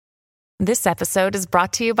This episode is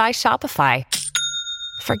brought to you by Shopify.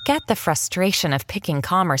 Forget the frustration of picking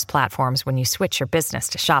commerce platforms when you switch your business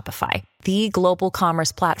to Shopify, the global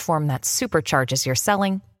commerce platform that supercharges your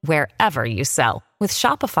selling wherever you sell. With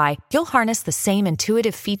Shopify, you'll harness the same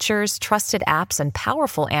intuitive features, trusted apps, and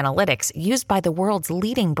powerful analytics used by the world's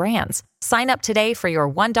leading brands. Sign up today for your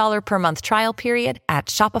 $1 per month trial period at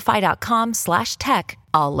shopify.com/tech,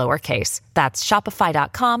 all lowercase. That's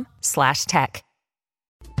shopify.com/tech.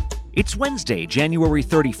 It's Wednesday, January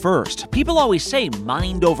 31st. People always say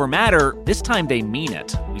mind over matter. This time they mean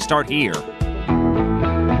it. We start here.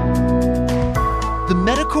 The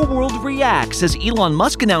medical world reacts as Elon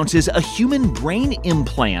Musk announces a human brain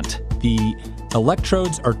implant. The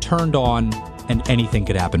electrodes are turned on and anything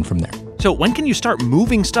could happen from there. So when can you start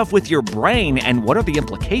moving stuff with your brain, and what are the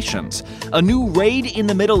implications? A new raid in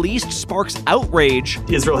the Middle East sparks outrage.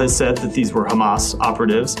 Israel has said that these were Hamas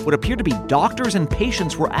operatives. What appear to be doctors and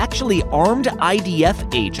patients were actually armed IDF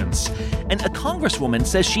agents. And a congresswoman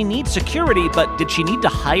says she needs security, but did she need to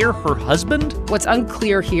hire her husband? What's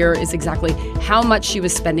unclear here is exactly how much she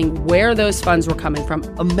was spending, where those funds were coming from.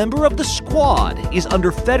 A member of the squad is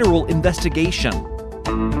under federal investigation.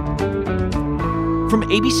 From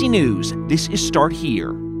ABC News, this is Start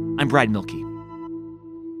Here. I'm Brad Milkey.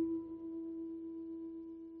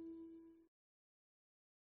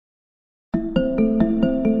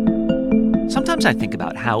 Sometimes I think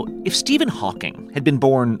about how if Stephen Hawking had been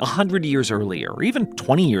born 100 years earlier, or even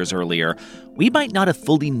 20 years earlier, we might not have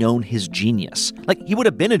fully known his genius. Like, he would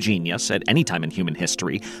have been a genius at any time in human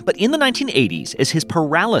history, but in the 1980s, as his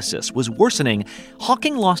paralysis was worsening,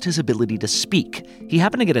 Hawking lost his ability to speak. He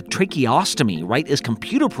happened to get a tracheostomy right as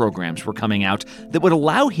computer programs were coming out that would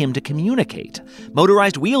allow him to communicate.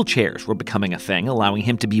 Motorized wheelchairs were becoming a thing, allowing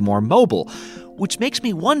him to be more mobile, which makes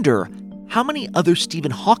me wonder, how many other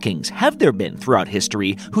Stephen Hawkings have there been throughout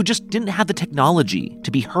history who just didn't have the technology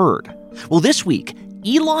to be heard? Well, this week,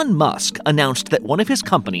 Elon Musk announced that one of his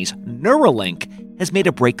companies, Neuralink, has made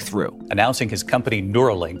a breakthrough. Announcing his company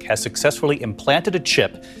Neuralink has successfully implanted a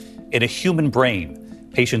chip in a human brain.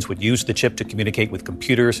 Patients would use the chip to communicate with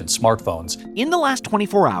computers and smartphones. In the last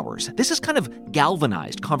 24 hours, this has kind of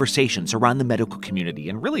galvanized conversations around the medical community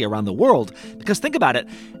and really around the world. Because think about it,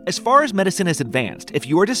 as far as medicine has advanced, if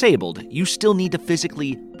you are disabled, you still need to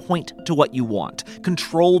physically point to what you want,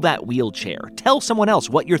 control that wheelchair, tell someone else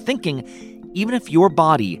what you're thinking, even if your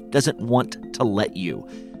body doesn't want to let you.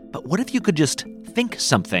 But what if you could just think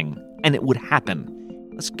something and it would happen?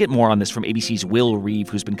 Let's get more on this from ABC's Will Reeve,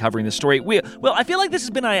 who's been covering this story. Well, I feel like this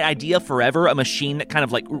has been an idea forever, a machine that kind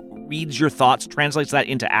of like reads your thoughts, translates that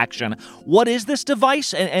into action. What is this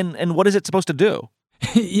device, and what is it supposed to do?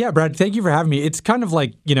 Yeah, Brad, thank you for having me. It's kind of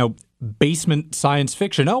like, basement science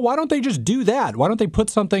fiction. Oh, why don't they just do that? Why don't they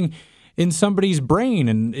put something in somebody's brain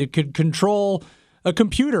and it could control a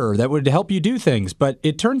computer that would help you do things? But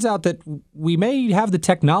it turns out that we may have the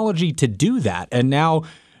technology to do that. And now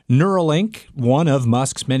Neuralink, one of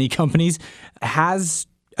Musk's many companies, has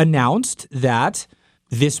announced that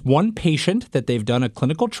this one patient that they've done a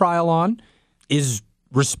clinical trial on is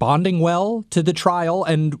responding well to the trial.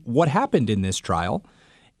 And what happened in this trial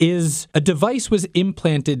is a device was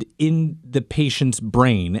implanted in the patient's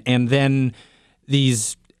brain, and then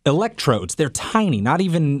these electrodes, they're tiny, not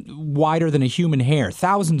even wider than a human hair.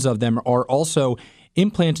 Thousands of them are also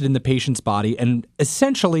implanted in the patient's body and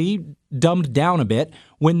essentially dumbed down a bit.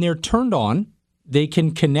 When they're turned on, they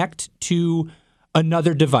can connect to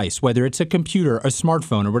another device, whether it's a computer, a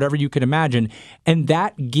smartphone, or whatever you can imagine, and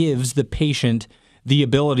that gives the patient the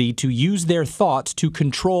ability to use their thoughts to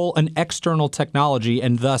control an external technology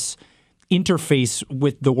and thus interface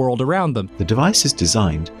with the world around them. The device is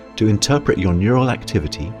designed to interpret your neural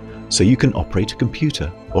activity so you can operate a computer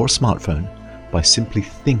or a smartphone by simply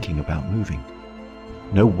thinking about moving.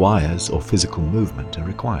 No wires or physical movement are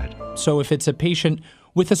required. So if it's a patient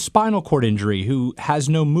with a spinal cord injury who has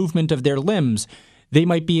no movement of their limbs, they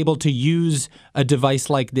might be able to use a device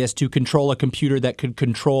like this to control a computer that could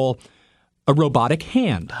control a robotic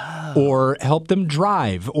hand or help them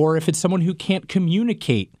drive. Or if it's someone who can't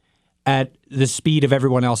communicate at the speed of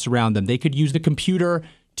everyone else around them, they could use the computer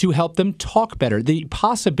to help them talk better. The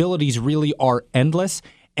possibilities really are endless.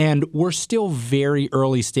 And we're still very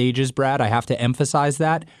early stages, Brad. I have to emphasize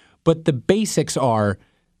that. But the basics are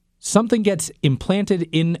something gets implanted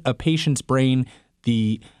in a patient's brain,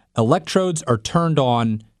 the electrodes are turned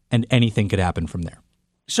on, and anything could happen from there.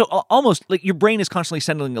 So almost like your brain is constantly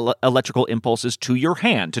sending electrical impulses to your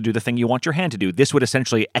hand to do the thing you want your hand to do. This would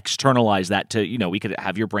essentially externalize that to, we could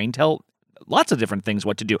have your brain tell lots of different things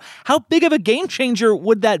what to do. How big of a game changer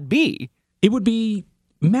would that be? It would be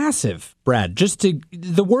Massive, Brad.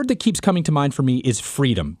 The word that keeps coming to mind for me is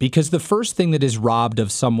freedom, because the first thing that is robbed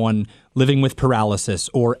of someone living with paralysis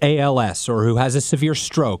or ALS or who has a severe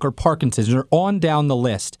stroke or Parkinson's or on down the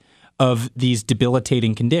list of these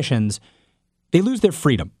debilitating conditions, they lose their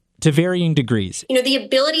freedom to varying degrees. The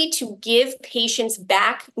ability to give patients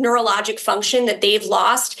back neurologic function that they've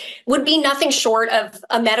lost would be nothing short of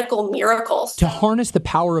a medical miracle. To harness the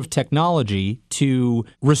power of technology to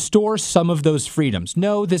restore some of those freedoms.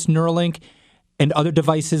 No, this Neuralink and other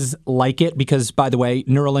devices like it, because, by the way,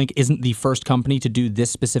 Neuralink isn't the first company to do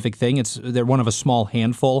this specific thing. They're one of a small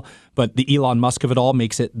handful, but the Elon Musk of it all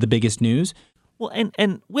makes it the biggest news. Well,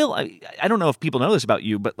 and Will, I don't know if people know this about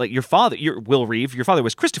you, but like your father, Will Reeve, your father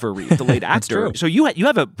was Christopher Reeve, the late actor. True. So you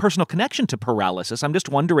have a personal connection to paralysis. I'm just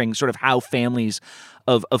wondering sort of how families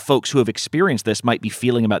of folks who have experienced this might be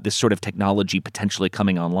feeling about this sort of technology potentially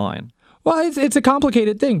coming online. Well, it's a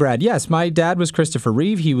complicated thing, Brad. Yes, my dad was Christopher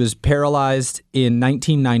Reeve. He was paralyzed in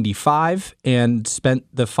 1995 and spent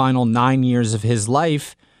the final 9 years of his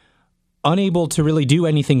life unable to really do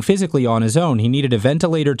anything physically on his own. He needed a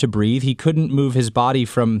ventilator to breathe. He couldn't move his body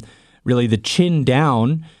from really the chin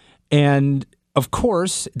down. And of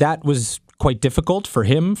course, that was quite difficult for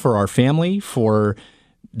him, for our family, for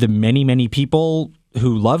the many, many people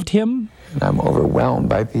who loved him. And I'm overwhelmed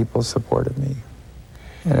by people's support of me.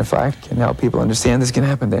 And if I can help people understand this can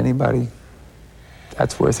happen to anybody,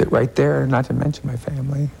 that's worth it right there, not to mention my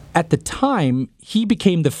family. At the time, he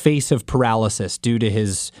became the face of paralysis due to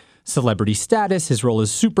his celebrity status, his role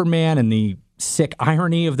as Superman, and the sick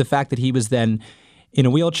irony of the fact that he was then in a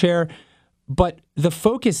wheelchair. But the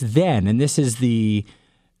focus then, and this is the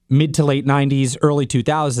mid to late 90s, early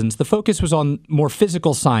 2000s, the focus was on more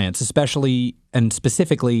physical science, especially and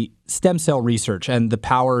specifically stem cell research and the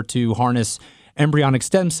power to harness embryonic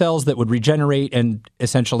stem cells that would regenerate and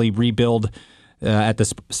essentially rebuild at the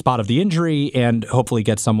spot of the injury and hopefully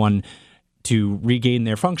get someone to regain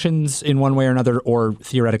their functions in one way or another, or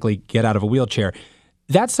theoretically get out of a wheelchair.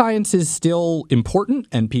 That science is still important,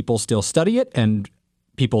 and people still study it, and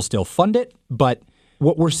people still fund it. But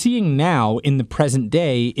what we're seeing now in the present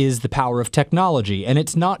day is the power of technology. And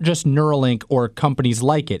it's not just Neuralink or companies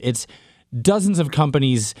like it. It's dozens of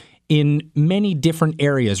companies in many different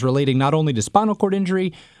areas relating not only to spinal cord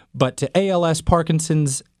injury, but to ALS,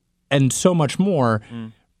 Parkinson's, and so much more.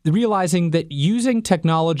 Realizing that using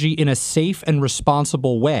technology in a safe and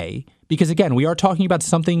responsible way, because again, we are talking about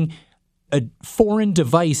something, a foreign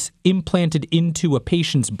device implanted into a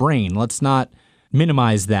patient's brain. Let's not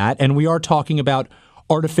minimize that. And we are talking about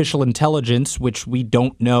artificial intelligence, which we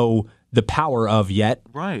don't know the power of yet.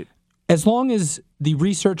 Right. As long as the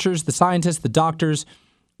researchers, the scientists, the doctors,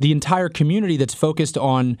 the entire community that's focused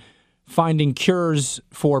on finding cures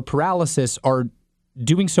for paralysis are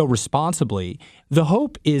doing so responsibly, the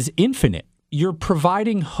hope is infinite. You're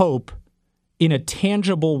providing hope in a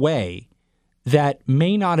tangible way that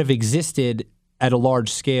may not have existed at a large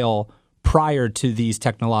scale prior to these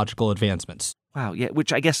technological advancements. Wow, yeah,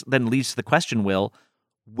 which I guess then leads to the question, Will,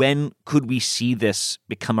 when could we see this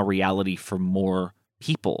become a reality for more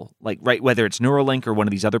people? Like, right, whether it's Neuralink or one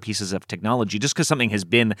of these other pieces of technology, just because something has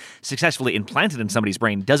been successfully implanted in somebody's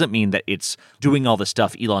brain doesn't mean that it's doing all the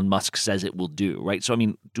stuff Elon Musk says it will do, right? So, I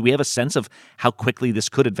mean, do we have a sense of how quickly this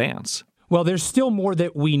could advance? Well, there's still more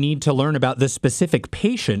that we need to learn about the specific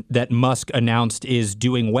patient that Musk announced is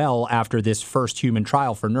doing well after this first human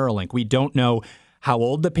trial for Neuralink. We don't know how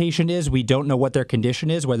old the patient is. We don't know what their condition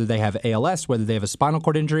is, whether they have ALS, whether they have a spinal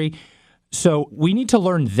cord injury. So we need to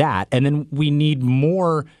learn that, and then we need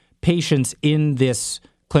more patients in this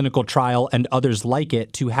clinical trial and others like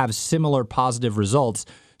it to have similar positive results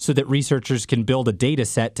so that researchers can build a data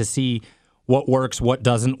set to see what works, what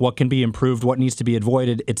doesn't, what can be improved, what needs to be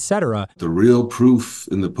avoided, et cetera. The real proof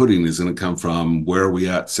in the pudding is going to come from where are we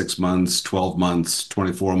at 6 months, 12 months,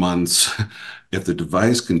 24 months. If the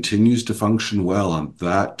device continues to function well on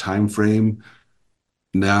that time frame,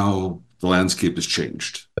 now the landscape has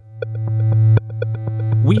changed.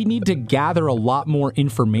 We need to gather a lot more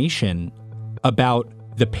information about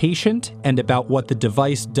the patient and about what the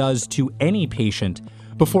device does to any patient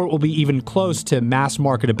before it will be even close to mass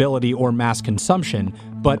marketability or mass consumption.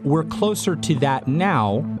 But we're closer to that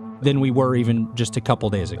now than we were even just a couple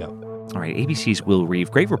days ago. All right, ABC's Will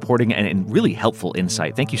Reeve. Great reporting and really helpful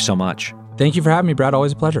insight. Thank you so much. Thank you for having me, Brad.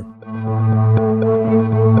 Always a pleasure.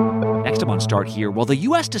 Next up on Start Here, while the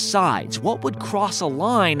U.S. decides what would cross a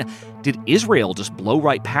line, did Israel just blow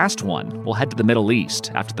right past one? We'll head to the Middle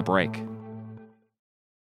East after the break.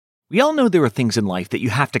 We all know there are things in life that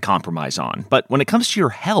you have to compromise on, but when it comes to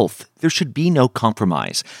your health, there should be no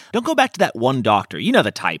compromise. Don't go back to that one doctor. You know the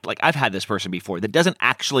type. Like, I've had this person before that doesn't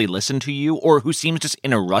actually listen to you or who seems just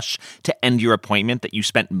in a rush to end your appointment that you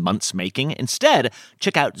spent months making. Instead,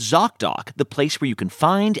 check out ZocDoc, the place where you can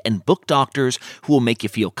find and book doctors who will make you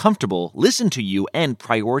feel comfortable, listen to you, and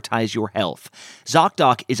prioritize your health.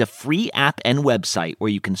 ZocDoc is a free app and website where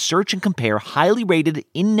you can search and compare highly rated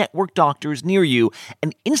in-network doctors near you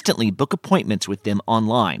and instantly book appointments with them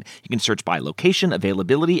online. You can search by location,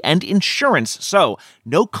 availability, and insurance. So,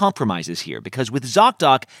 no compromises here, because with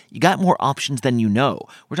ZocDoc, you got more options than you know.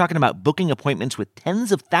 We're talking about booking appointments with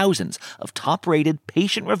tens of thousands of top-rated,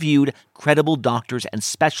 patient-reviewed, credible doctors and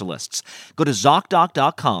specialists. Go to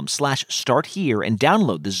ZocDoc.com/starthere and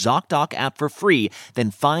download the ZocDoc app for free.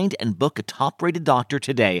 Then find and book a top-rated doctor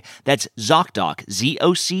today. That's ZocDoc,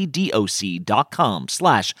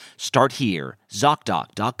 ZocDoc.com/starthere.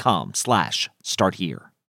 ZocDoc.com/starthere.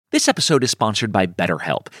 This episode is sponsored by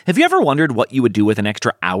BetterHelp. Have you ever wondered what you would do with an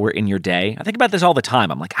extra hour in your day? I think about this all the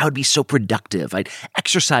time. I'm like, I would be so productive. I'd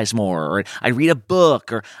exercise more, or I'd read a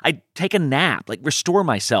book, or I'd take a nap, like restore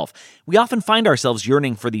myself. We often find ourselves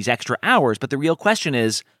yearning for these extra hours, but the real question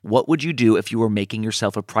is, what would you do if you were making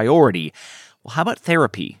yourself a priority? Well, how about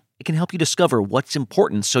therapy? It can help you discover what's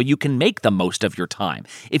important so you can make the most of your time.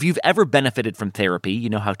 If you've ever benefited from therapy, you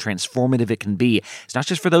know how transformative it can be. It's not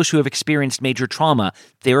just for those who have experienced major trauma.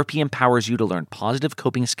 Therapy empowers you to learn positive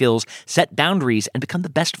coping skills, set boundaries, and become the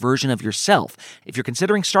best version of yourself. If you're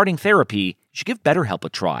considering starting therapy, you should give BetterHelp a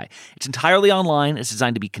try. It's entirely online. It's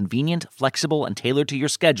designed to be convenient, flexible, and tailored to your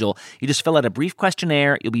schedule. You just fill out a brief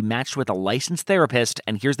questionnaire. You'll be matched with a licensed therapist.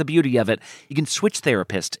 And here's the beauty of it. You can switch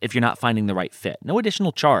therapists if you're not finding the right fit. No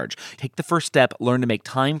additional charge. Take the first step. Learn to make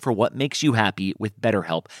time for what makes you happy with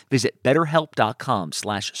BetterHelp. Visit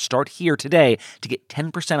BetterHelp.com/starthere today to get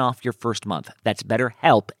 10% off your first month. That's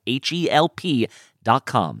BetterHelp,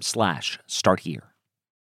 HELP.com/starthere.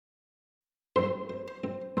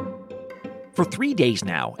 For 3 days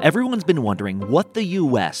now, everyone's been wondering what the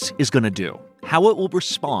U.S. is going to do, how it will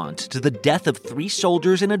respond to the death of 3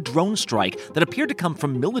 soldiers in a drone strike that appeared to come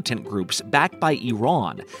from militant groups backed by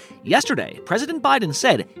Iran. Yesterday, President Biden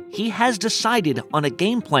said he has decided on a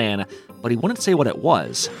game plan, but he wouldn't say what it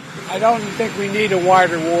was. I don't think we need a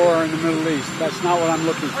wider war in the Middle East. That's not what I'm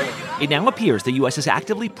looking for. It now appears the U.S. is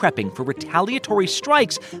actively prepping for retaliatory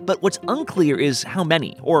strikes, but what's unclear is how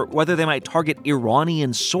many, or whether they might target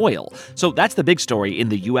Iranian soil. So that's the big story in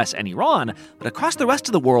the U.S. and Iran, but across the rest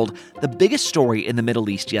of the world, the biggest story in the Middle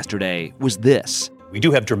East yesterday was this. We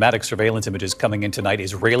do have dramatic surveillance images coming in tonight.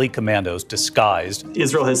 Israeli commandos disguised.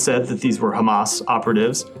 Israel has said that these were Hamas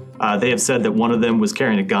operatives. They have said that one of them was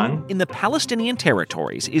carrying a gun. In the Palestinian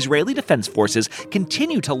territories, Israeli defense forces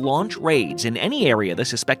continue to launch raids in any area they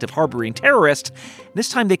suspect of harboring terrorists. This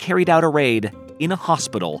time they carried out a raid in a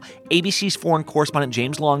hospital. ABC's foreign correspondent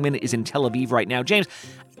James Longman is in Tel Aviv right now. James,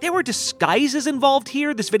 there were disguises involved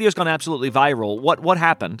here. This video's gone absolutely viral. What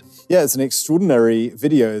happened? Yeah, it's an extraordinary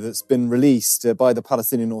video that's been released by the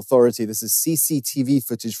Palestinian Authority. This is CCTV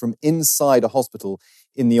footage from inside a hospital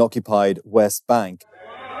in the occupied West Bank.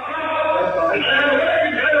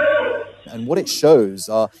 And what it shows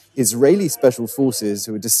are Israeli special forces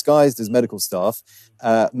who are disguised as medical staff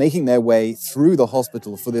making their way through the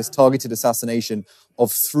hospital for this targeted assassination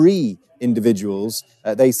of 3 individuals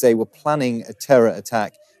they say were planning a terror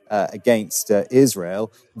attack against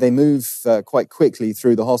Israel. They move quite quickly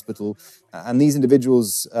through the hospital, and these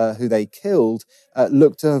individuals who they killed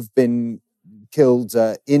look to have been killed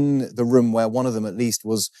in the room where one of them at least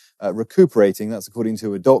was recuperating. That's according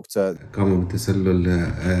to a doctor.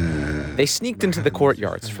 They sneaked into the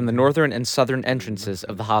courtyards from the northern and southern entrances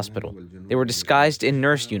of the hospital. They were disguised in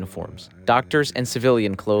nurse uniforms, doctors and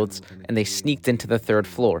civilian clothes, and they sneaked into the 3rd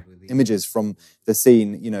floor. Images from the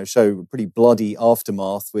scene, show a pretty bloody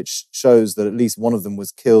aftermath, which shows that at least one of them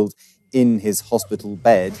was killed in his hospital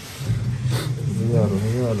bed.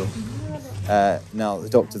 Now, the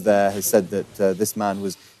doctor there has said that this man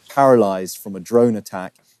was paralyzed from a drone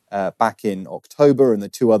attack back in October, and the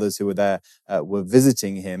 2 others who were there were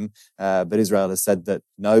visiting him. But Israel has said that,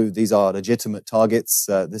 no, these are legitimate targets.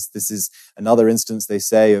 This is another instance, they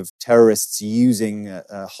say, of terrorists using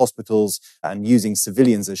hospitals and using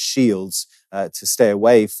civilians as shields to stay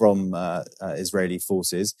away from Israeli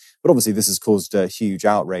forces. But obviously this has caused a huge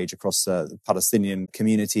outrage across the Palestinian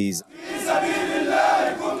communities.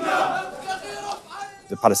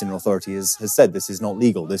 the Palestinian Authority has said this is not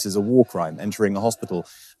legal. This is a war crime, entering a hospital,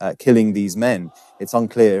 killing these men. It's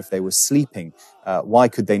unclear if they were sleeping. Why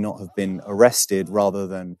could they not have been arrested rather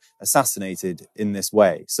than assassinated in this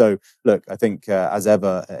way? So, look, I think as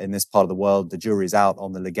ever in this part of the world, the jury's out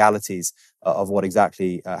on the legalities of what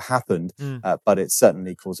exactly happened, but it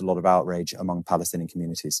certainly caused a lot of outrage among Palestinian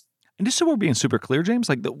communities. And just so we're being super clear, James,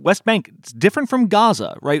 like the West Bank, it's different from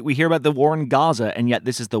Gaza, right? We hear about the war in Gaza, and yet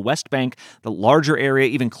this is the West Bank, the larger area,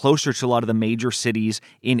 even closer to a lot of the major cities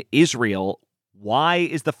in Israel. Why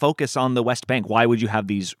is the focus on the West Bank? Why would you have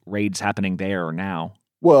these raids happening there now?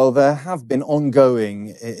 Well, there have been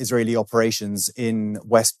ongoing Israeli operations in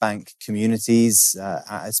West Bank communities,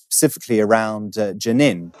 specifically around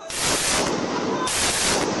Jenin.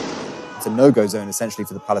 It's a no-go zone essentially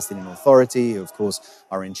for the Palestinian Authority, who of course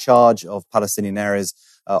are in charge of Palestinian areas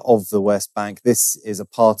of the West Bank. This is a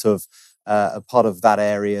part of that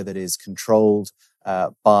area that is controlled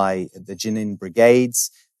by the Jenin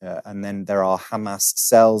brigades. And then there are Hamas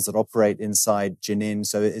cells that operate inside Jenin.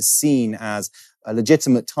 So it is seen as a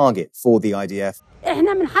legitimate target for the IDF.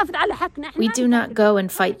 We do not go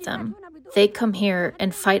and fight them. They come here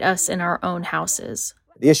and fight us in our own houses.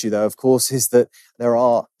 The issue, though, of course, is that there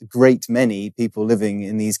are a great many people living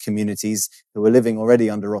in these communities who are living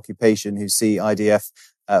already under occupation, who see IDF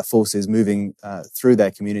forces moving through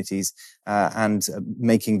their communities and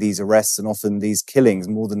making these arrests and often these killings.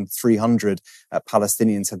 More than 300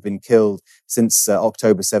 Palestinians have been killed since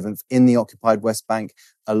October 7th in the occupied West Bank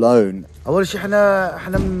alone. First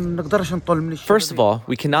of all,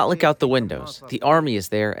 we cannot look out the windows. The army is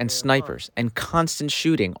there and snipers and constant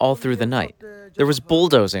shooting all through the night. There was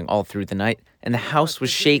bulldozing all through the night, and the house was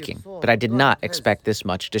shaking, but I did not expect this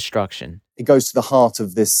much destruction. It goes to the heart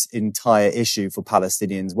of this entire issue for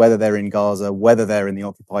Palestinians, whether they're in Gaza, whether they're in the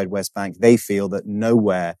occupied West Bank. They feel that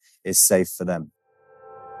nowhere is safe for them.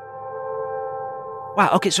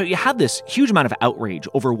 Wow, okay, so you have this huge amount of outrage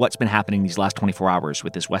over what's been happening these last 24 hours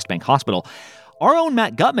with this West Bank hospital. Our own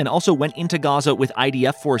Matt Gutman also went into Gaza with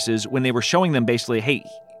IDF forces when they were showing them basically, hey,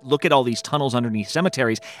 look at all these tunnels underneath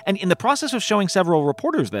cemeteries. And in the process of showing several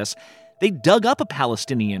reporters this, they dug up a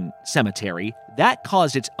Palestinian cemetery. That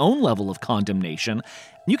caused its own level of condemnation.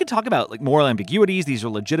 You can talk about like moral ambiguities. These are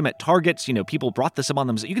legitimate targets. You know, people brought this upon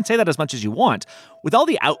them. You can say that as much as you want. With all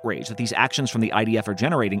the outrage that these actions from the IDF are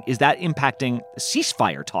generating, is that impacting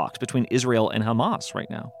ceasefire talks between Israel and Hamas right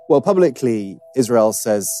now? Well, publicly, Israel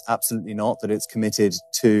says absolutely not, that it's committed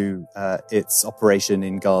to its operation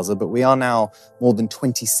in Gaza. But we are now more than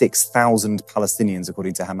 26,000 Palestinians,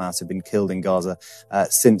 according to Hamas, have been killed in Gaza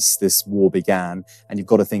since this war began. And you've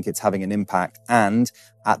got to think it's having an impact. And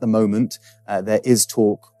at the moment, there is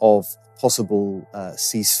talk of possible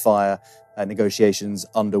ceasefire negotiations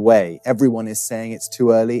underway. Everyone is saying it's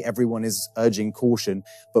too early. Everyone is urging caution.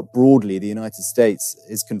 But broadly, the United States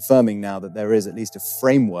is confirming now that there is at least a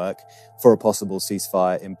framework for a possible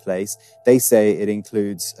ceasefire in place. They say it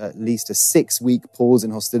includes at least a 6-week pause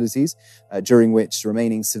in hostilities, during which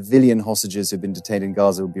remaining civilian hostages who've been detained in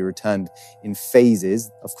Gaza will be returned in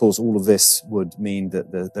phases. Of course, all of this would mean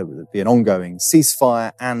that there would be an ongoing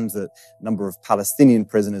ceasefire and that a number of Palestinian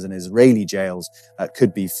prisoners in Israeli jails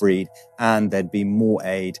could be freed, and there'd be more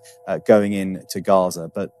aid going into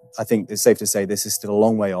Gaza. But I think it's safe to say this is still a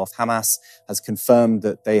long way off. Hamas has confirmed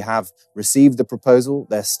that they have received the proposal.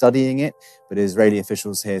 They're studying it. But Israeli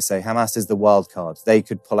officials here say Hamas is the wild card. They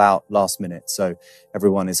could pull out last minute. So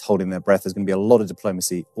everyone is holding their breath. There's going to be a lot of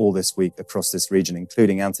diplomacy all this week across this region,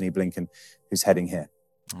 including Antony Blinken, who's heading here.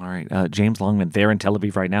 All right. James Longman there in Tel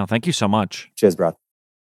Aviv right now. Thank you so much. Cheers, Brad.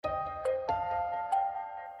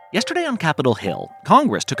 Yesterday on Capitol Hill,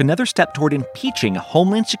 Congress took another step toward impeaching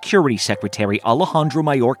Homeland Security Secretary Alejandro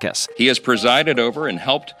Mayorkas. He has presided over and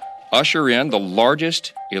helped usher in the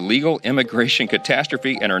largest illegal immigration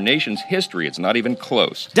catastrophe in our nation's history. It's not even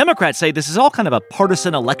close. Democrats say this is all kind of a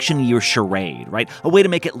partisan election year charade, right? A way to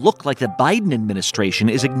make it look like the Biden administration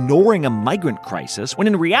is ignoring a migrant crisis, when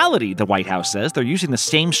in reality, the White House says they're using the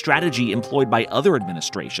same strategy employed by other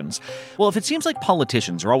administrations. Well, if it seems like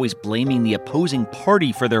politicians are always blaming the opposing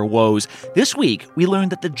party for their woes, this week we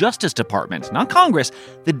learned that the Justice Department, not Congress,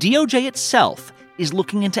 the DOJ itself, is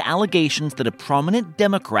looking into allegations that a prominent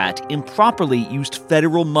Democrat improperly used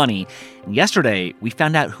federal money. And yesterday, we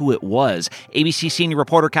found out who it was. ABC senior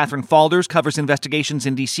reporter Catherine Falders covers investigations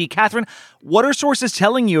in D.C. Catherine, what are sources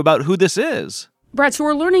telling you about who this is? Brad, so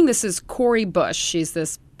we're learning this is Cori Bush. She's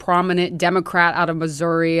this prominent Democrat out of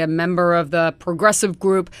Missouri, a member of the progressive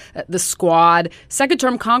group, the Squad,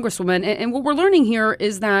 second-term congresswoman. And what we're learning here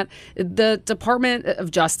is that the Department of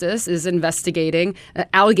Justice is investigating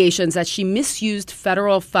allegations that she misused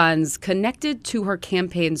federal funds connected to her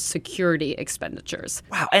campaign's security expenditures.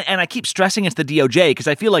 Wow. And I keep stressing it's the DOJ because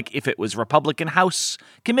I feel like if it was Republican House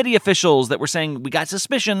committee officials that were saying we got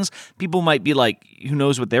suspicions, people might be like, who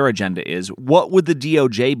knows what their agenda is. What would the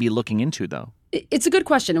DOJ be looking into, though? It's a good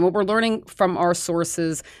question. And what we're learning from our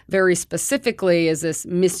sources very specifically is this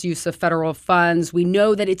misuse of federal funds. We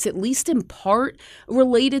know that it's at least in part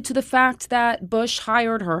related to the fact that Bush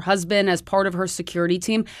hired her husband as part of her security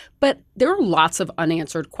team. But there are lots of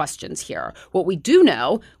unanswered questions here. What we do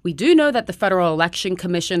know that the Federal Election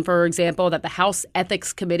Commission, for example, that the House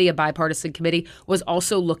Ethics Committee, a bipartisan committee, was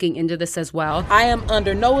also looking into this as well. I am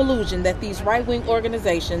under no illusion that these right-wing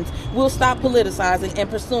organizations will stop politicizing and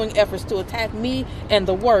pursuing efforts to attack me and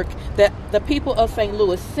the work that the people of St.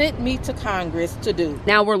 Louis sent me to Congress to do.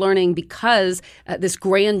 Now we're learning because this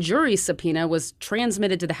grand jury subpoena was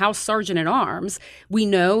transmitted to the House Sergeant at Arms, we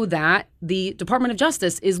know that the Department of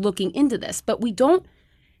Justice is looking into this, but we don't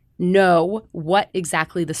know what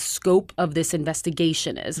exactly the scope of this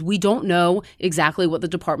investigation is. We don't know exactly what the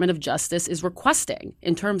Department of Justice is requesting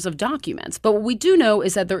in terms of documents. But what we do know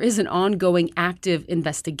is that there is an ongoing active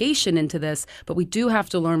investigation into this, but we do have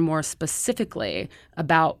to learn more specifically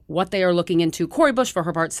about what they are looking into. Cori Bush, for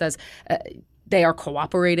her part, says they are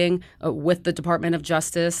cooperating with the Department of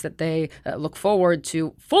Justice, that they look forward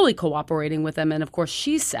to fully cooperating with them. And of course,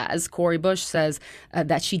 Cori Bush says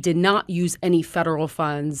that she did not use any federal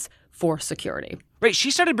funds for security. Right.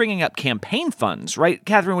 She started bringing up campaign funds, right,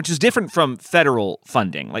 Catherine, which is different from federal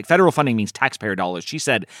funding. Like federal funding means taxpayer dollars. She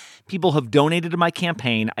said, people have donated to my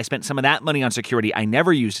campaign. I spent some of that money on security. I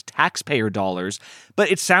never used taxpayer dollars. But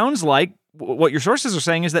it sounds like what your sources are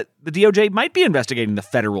saying is that the DOJ might be investigating the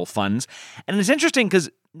federal funds. And it's interesting because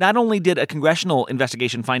not only did a congressional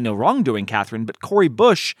investigation find no wrongdoing, Catherine, but Cori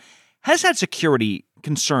Bush has had security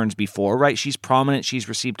concerns before, right? She's prominent. She's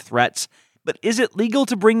received threats. But is it legal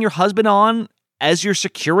to bring your husband on as your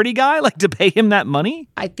security guy, like to pay him that money?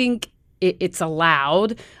 I think it's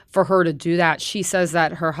allowed for her to do that. She says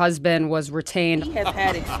that her husband was retained. He has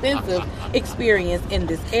had extensive experience in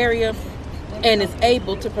this area and is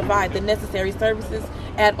able to provide the necessary services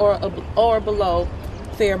at or below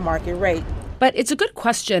fair market rate. But it's a good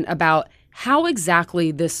question about how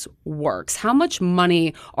exactly this works. How much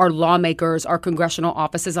money are lawmakers, are congressional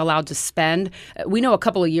offices allowed to spend? We know a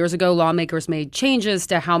couple of years ago, lawmakers made changes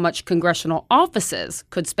to how much congressional offices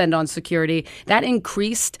could spend on security. That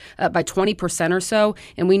increased by 20% or so.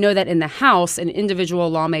 And we know that in the House, an individual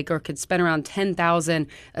lawmaker could spend around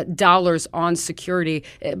 $10,000 on security.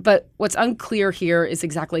 But what's unclear here is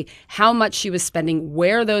exactly how much she was spending,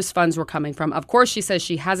 where those funds were coming from. Of course, she says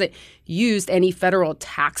she hasn't used any federal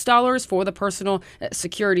tax dollars for the personal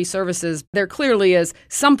security services. There clearly is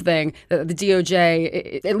something that the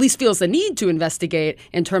DOJ at least feels the need to investigate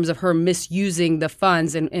in terms of her misusing the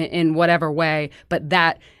funds in whatever way, but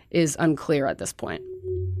that is unclear at this point.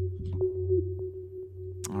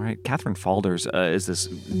 All right, Catherine Faulders, as this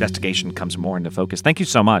investigation comes more into focus. Thank you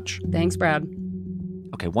so much. Thanks, Brad.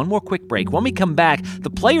 Okay, one more quick break. When we come back, the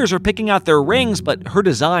players are picking out their rings, but her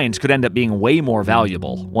designs could end up being way more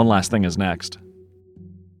valuable. One last thing is next.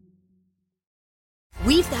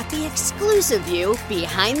 We've got the exclusive view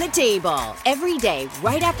behind the table. Every day,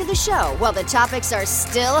 right after the show, while the topics are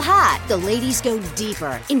still hot, the ladies go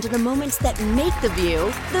deeper into the moments that make the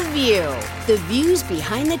View the View. The Views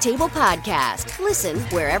Behind the Table podcast. Listen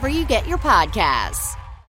wherever you get your podcasts.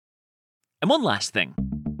 And one last thing.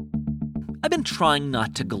 I've been trying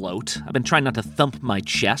not to gloat. I've been trying not to thump my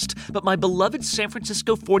chest, but my beloved San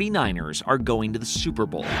Francisco 49ers are going to the Super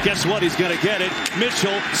Bowl. Guess what? He's going to get it.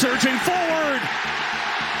 Mitchell surging forward.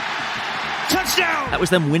 Touchdown! That was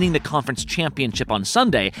them winning the conference championship on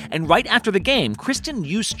Sunday, and right after the game, Kristen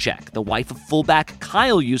Juszczyk, the wife of fullback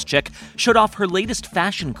Kyle Juszczyk, showed off her latest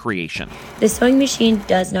fashion creation. The sewing machine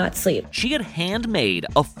does not sleep. She had handmade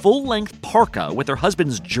a full-length parka with her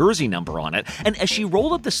husband's jersey number on it, and as she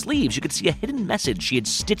rolled up the sleeves, you could see a hidden message she had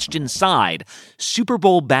stitched inside, Super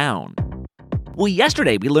Bowl bound. Well,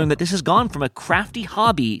 yesterday we learned that this has gone from a crafty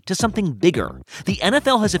hobby to something bigger. The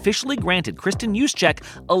NFL has officially granted Kristen Juszczyk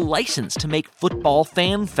a license to make football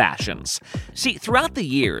fan fashions. See, throughout the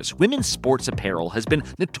years, women's sports apparel has been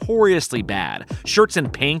notoriously bad. Shirts in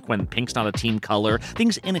pink when pink's not a team color,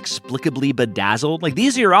 things inexplicably bedazzled. Like,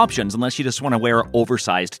 these are your options unless you just want to wear an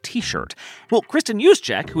oversized t-shirt. Well, Kristen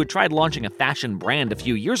Juszczyk, who had tried launching a fashion brand a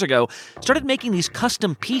few years ago, started making these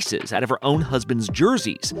custom pieces out of her own husband's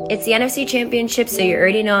jerseys. It's the NFC Championship championships, so you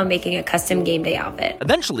already know I'm making a custom game day outfit.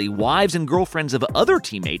 Eventually, wives and girlfriends of other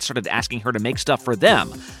teammates started asking her to make stuff for them.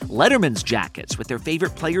 Letterman's jackets with their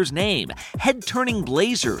favorite player's name, head-turning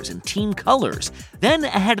blazers and team colors. Then,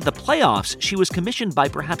 ahead of the playoffs, she was commissioned by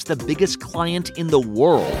perhaps the biggest client in the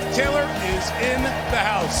world. Taylor is in the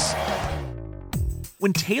house.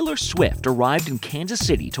 When Taylor Swift arrived in Kansas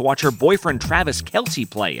City to watch her boyfriend Travis Kelce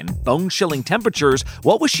play in bone-chilling temperatures,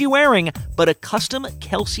 what was she wearing but a custom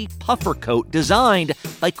Kelce puffer coat designed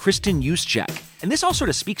by Kristen Juszczyk? And this all sort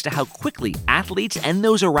of speaks to how quickly athletes and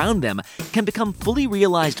those around them can become fully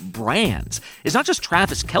realized brands. It's not just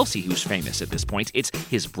Travis Kelce who's famous at this point. It's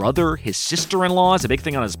his brother, his sister-in-law is a big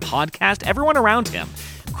thing on his podcast, everyone around him.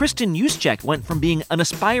 Kristen Juszczyk went from being an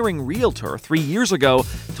aspiring realtor 3 years ago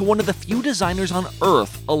to one of the few designers on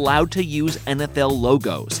Earth allowed to use NFL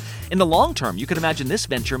logos. In the long term, you could imagine this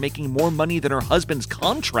venture making more money than her husband's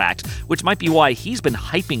contract, which might be why he's been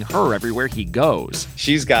hyping her everywhere he goes.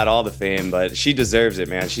 She's got all the fame, but she deserves it,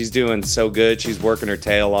 man. She's doing so good. She's working her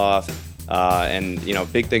tail off. And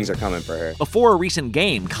big things are coming for her. Before a recent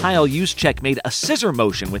game, Kyle Juszczyk made a scissor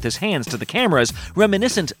motion with his hands to the cameras,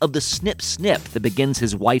 reminiscent of the snip snip that begins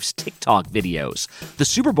his wife's TikTok videos. The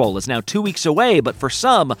Super Bowl is now 2 weeks away, but for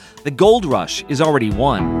some, the gold rush is already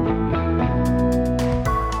won.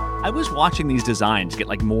 I was watching these designs get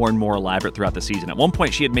more and more elaborate throughout the season. At one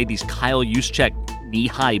point, she had made these Kyle Juszczyk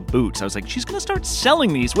knee-high boots. I was like, she's going to start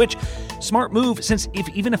selling these, which, smart move, since if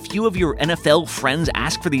even a few of your NFL friends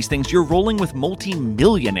ask for these things, you're rolling with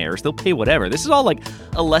multi-millionaires. They'll pay whatever. This is all like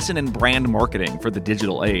a lesson in brand marketing for the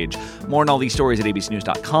digital age. More on all these stories at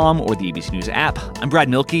abcnews.com or the ABC News app. I'm Brad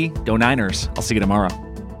Milkey. Go Niners. I'll see you tomorrow.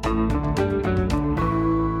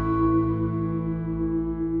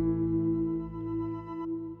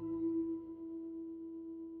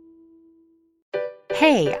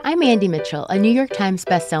 Hey, I'm Andy Mitchell, a New York Times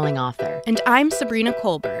bestselling author. And I'm Sabrina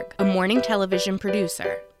Kohlberg, a morning television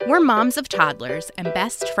producer. We're moms of toddlers and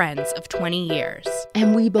best friends of 20 years.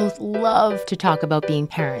 And we both love to talk about being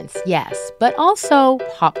parents, yes, but also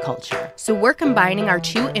pop culture. So we're combining our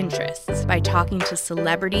two interests by talking to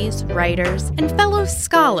celebrities, writers, and fellow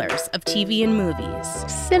scholars of TV and movies.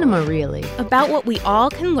 Cinema, really. About what we all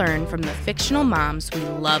can learn from the fictional moms we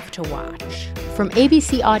love to watch. From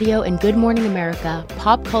ABC Audio and Good Morning America,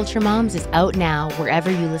 Pop Culture Moms is out now wherever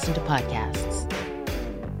you listen to podcasts.